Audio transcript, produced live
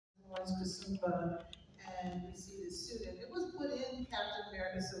to Zumba, and we see this suit, and it was put in Captain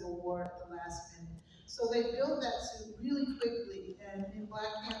America Civil War at the last minute. So they built that suit really quickly, and in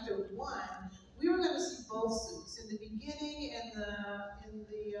Black Panther 1, we were going to see both suits. In the beginning, in the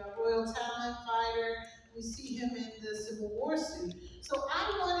Royal Talent Fighter, we see him in the Civil War suit. So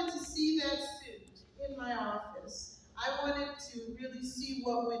I wanted to see that suit in my office. I wanted to really see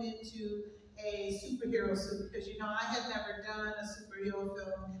what went into a superhero suit, because I had never done a superhero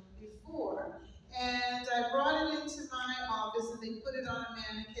film before. And I brought it into my office, and they put it on a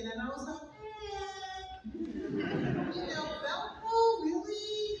mannequin, and I was like, Velcro,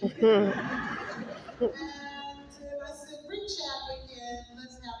 really? And I said, bring Chadwick in,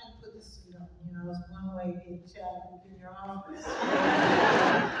 let's have him put the suit on. It's one way to get Chadwick in your office.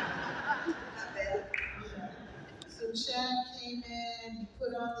 So Chad came in, he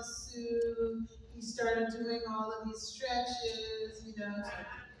put on the suit, he started doing all of these stretches, to kind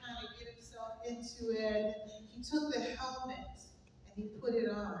of get himself into it. He took the helmet and he put it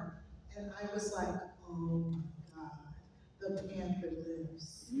on. And I was like, oh my God, the Panther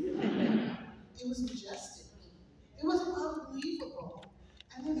lives. It was majestic. It was unbelievable.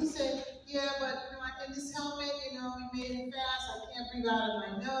 And then he said, yeah, but in this helmet, we made it fast. I can't breathe out of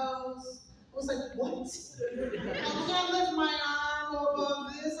my nose. I was like, what? I can't lift my arm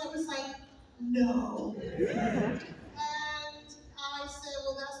above this. I was like, no. And I said,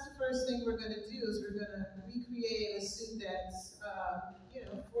 well, that's the first thing we're going to do, is we're going to recreate a suit that's,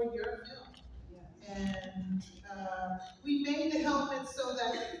 for your film. And we made the helmet so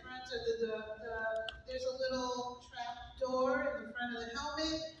that